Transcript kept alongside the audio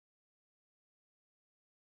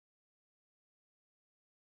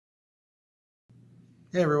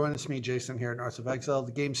Hey everyone, it's me, Jason, here at North of Exile.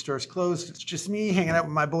 The game store's closed. It's just me hanging out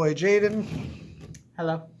with my boy Jaden.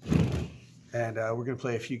 Hello. And we're going to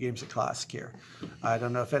play a few games of KLASK here. I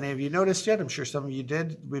don't know if any of you noticed yet. I'm sure some of you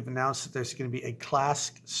did. We've announced that there's going to be a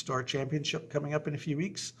KLASK Store Championship coming up in a few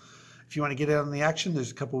weeks. If you want to get in on the action,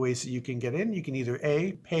 there's a couple ways that you can get in. You can either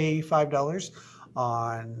A, pay $5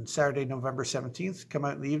 on Saturday, November 17th, come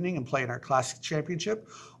out in the evening and play in our KLASK Championship,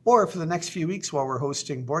 or for the next few weeks while we're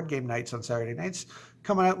hosting board game nights on Saturday nights,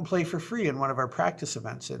 come out and play for free in one of our practice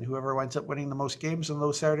events. And whoever winds up winning the most games on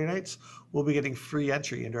those Saturday nights will be getting free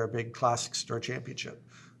entry into our big KLASK Store Championship.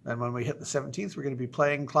 And when we hit the 17th, we're going to be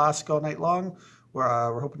playing KLASK all night long.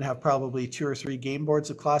 We're hoping to have probably 2 or 3 game boards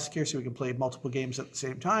of KLASK here so we can play multiple games at the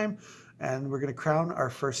same time. And we're going to crown our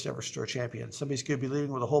first ever store champion. Somebody's going to be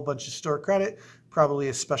leaving with a whole bunch of store credit, probably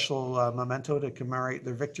a special memento to commemorate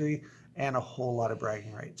their victory, and a whole lot of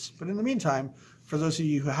bragging rights. But in the meantime, for those of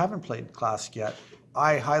you who haven't played KLASK yet,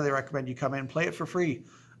 I highly recommend you come in and play it for free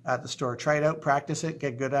at the store. Try it out, practice it,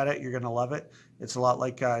 get good at it. You're going to love it. It's a lot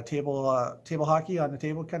like table hockey on the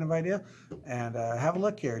table kind of idea. And have a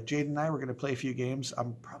look here. Jaden and I, we're going to play a few games.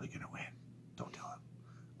 I'm probably going to win. Don't tell him.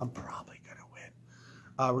 I'm probably going to win.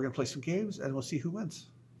 We're going to play some games, and we'll see who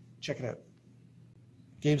wins. Check it out.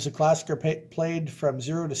 Games of KLASK are played from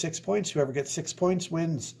 0 to 6 points. Whoever gets 6 points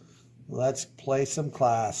wins. Let's play some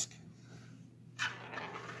KLASK.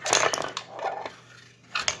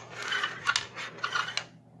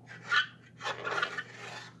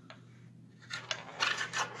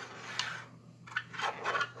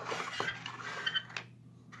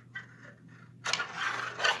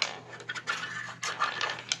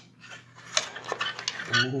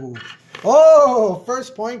 Ooh. Oh,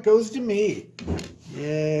 first point goes to me.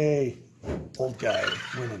 Yay. Old guy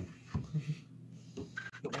winning.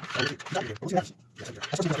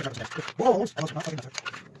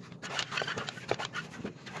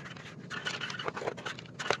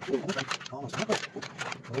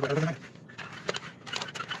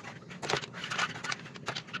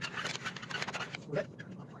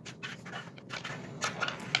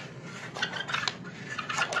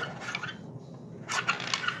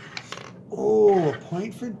 Oh, a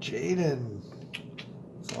point for Jaden.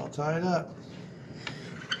 It's all tied up.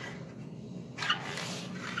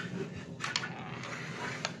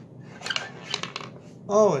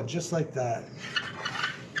 Oh, and just like that.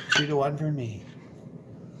 2-1 for me.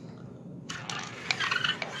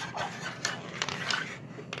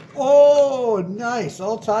 Oh, nice.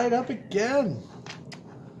 All tied up again.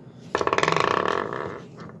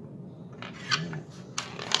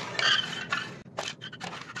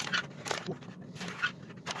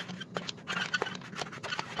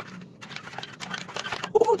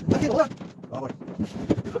 Oh, look at that. Oh, wait.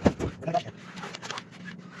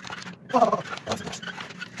 Oh, that's nice.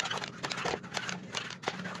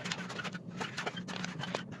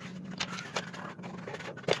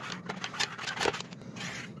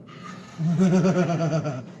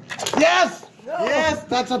 Yes! No. Yes,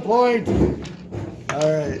 that's a point.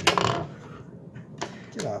 All right.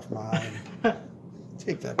 Get off mine.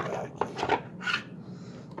 Take that back. All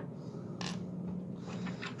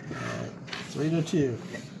right. 3-2.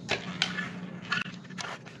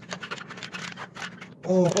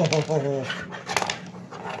 Oh,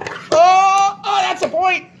 that's a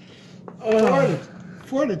point.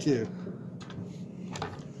 4-2.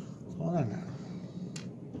 Hold on now.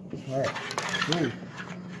 All right. 3.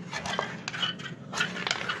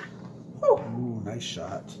 Ooh, nice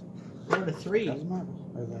shot. 4-3.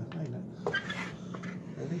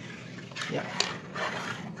 Ready? Yeah.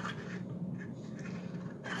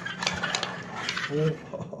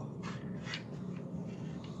 Oh.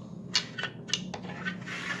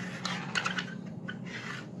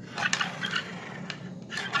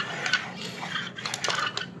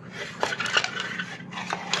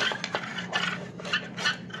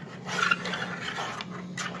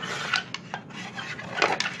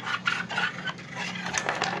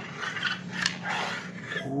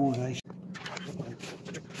 Ooh, nice.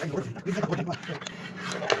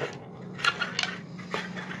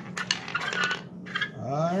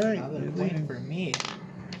 All right. Another point for me.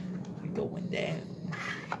 We're going down.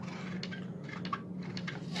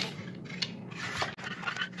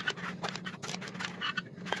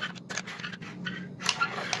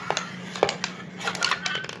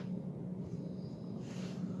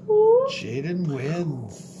 Jaden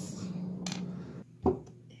wins.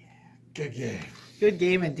 Good game. Good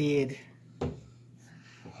game indeed.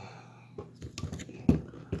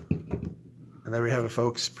 And there we have it,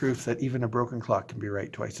 folks. Proof that even a broken clock can be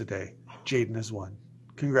right twice a day. Jaden has won.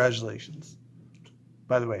 Congratulations.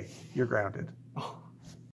 By the way, you're grounded.